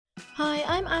Hi,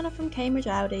 I'm Anna from Cambridge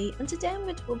Audi, and today I'm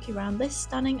going to walk you around this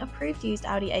stunning approved used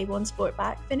Audi A1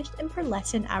 Sportback finished in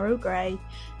pearlescent arrow grey.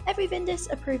 Every Vindus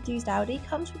approved used Audi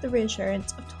comes with the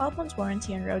reassurance of 12 months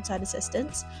warranty and roadside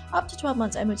assistance, up to 12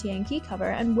 months MOT and key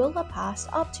cover, and will have passed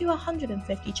up to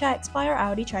 150 checks by our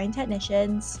Audi trained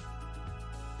technicians.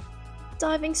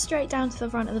 Diving straight down to the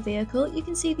front of the vehicle, you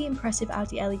can see the impressive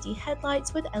Audi LED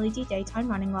headlights with LED daytime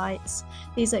running lights.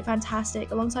 These look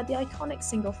fantastic alongside the iconic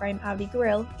single-frame Audi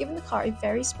grille, giving the car a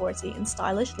very sporty and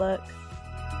stylish look.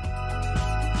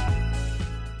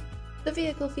 The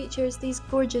vehicle features these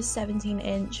gorgeous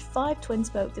 17-inch 5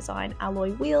 twin-spoke design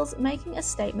alloy wheels, making a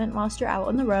statement whilst you're out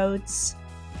on the roads.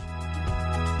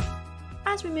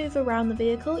 As we move around the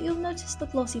vehicle, you'll notice the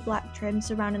glossy black trim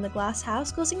surrounding the glass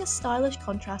house, causing a stylish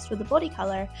contrast with the body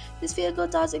colour. This vehicle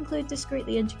does include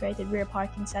discreetly integrated rear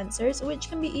parking sensors, which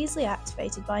can be easily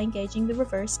activated by engaging the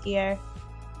reverse gear.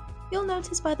 You'll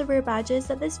notice by the rear badges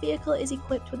that this vehicle is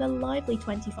equipped with a lively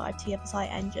 25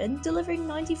 TFSI engine, delivering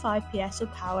 95 PS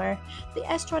of power. The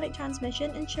S-tronic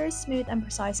transmission ensures smooth and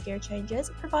precise gear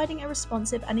changes, providing a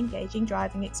responsive and engaging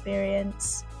driving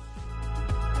experience.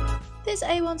 This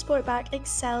A1 Sportback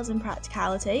excels in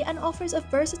practicality and offers a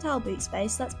versatile boot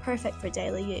space that's perfect for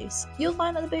daily use. You'll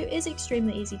find that the boot is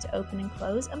extremely easy to open and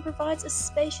close and provides a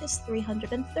spacious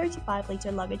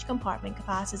 335-litre luggage compartment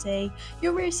capacity.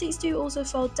 Your rear seats do also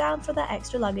fold down for that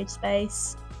extra luggage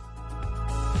space.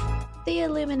 The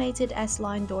illuminated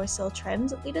S-line door sill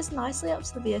trims lead us nicely up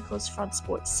to the vehicle's front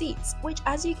sport seats, which,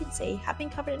 as you can see, have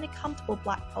been covered in a comfortable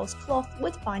black pulse cloth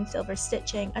with fine silver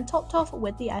stitching and topped off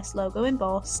with the S logo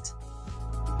embossed.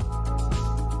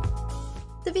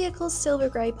 The vehicle's silver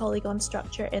grey polygon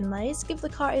structure inlays give the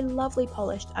car a lovely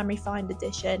polished and refined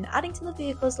addition, adding to the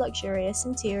vehicle's luxurious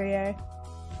interior.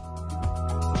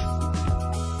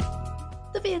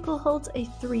 The vehicle holds a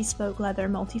 3-spoke leather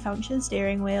multifunction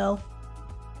steering wheel.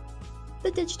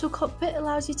 The digital cockpit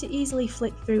allows you to easily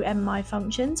flick through MMI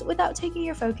functions without taking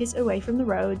your focus away from the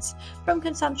roads. From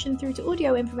consumption through to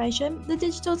audio information, the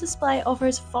digital display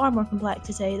offers far more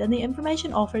complexity than the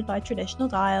information offered by traditional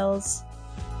dials.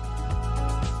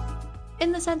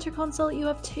 In the centre console, you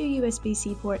have 2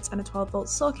 USB-C ports and a 12-volt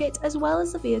socket, as well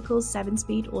as the vehicle's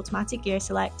 7-speed automatic gear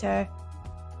selector.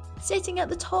 Sitting at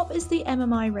the top is the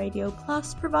MMI Radio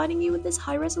Plus, providing you with this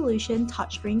high-resolution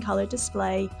touchscreen colour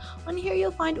display. On here you'll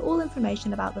find all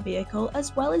information about the vehicle,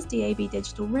 as well as DAB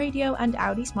digital radio and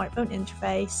Audi smartphone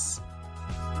interface.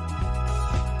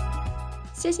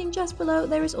 Sitting just below,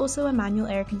 there is also a manual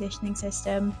air conditioning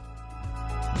system.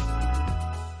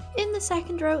 In the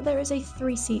second row, there is a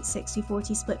 3-seat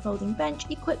 60/40 split folding bench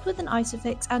equipped with an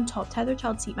ISOFIX and top tether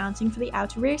child seat mounting for the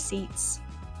outer rear seats.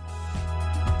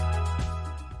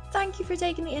 Thank you for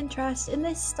taking the interest in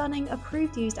this stunning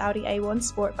approved used Audi A1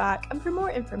 Sportback, and for more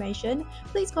information,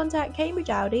 please contact Cambridge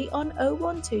Audi on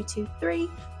 01223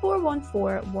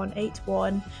 414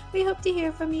 181. We hope to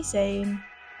hear from you soon.